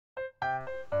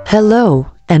Hello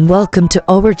and welcome to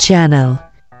our channel.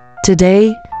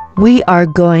 Today, we are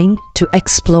going to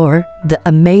explore the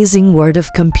amazing world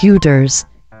of computers.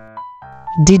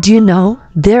 Did you know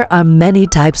there are many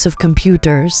types of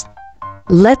computers?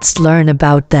 Let's learn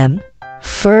about them.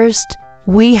 First,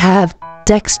 we have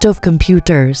desktop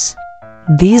computers.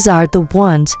 These are the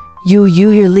ones you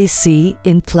usually see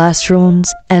in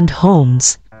classrooms and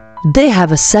homes. They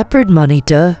have a separate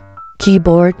monitor,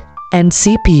 keyboard, and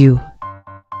CPU.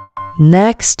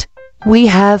 Next, we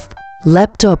have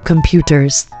laptop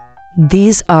computers.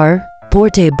 These are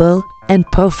portable and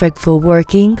perfect for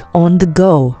working on the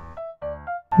go.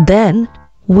 Then,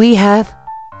 we have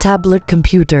tablet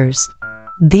computers.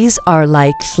 These are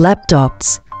like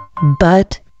laptops,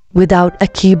 but without a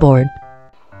keyboard.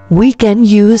 We can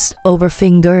use our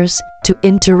fingers to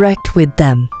interact with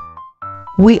them.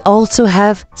 We also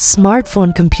have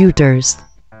smartphone computers.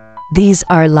 These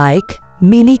are like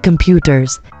mini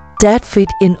computers that fit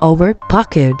in our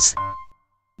pockets.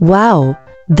 Wow,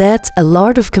 that's a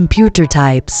lot of computer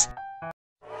types.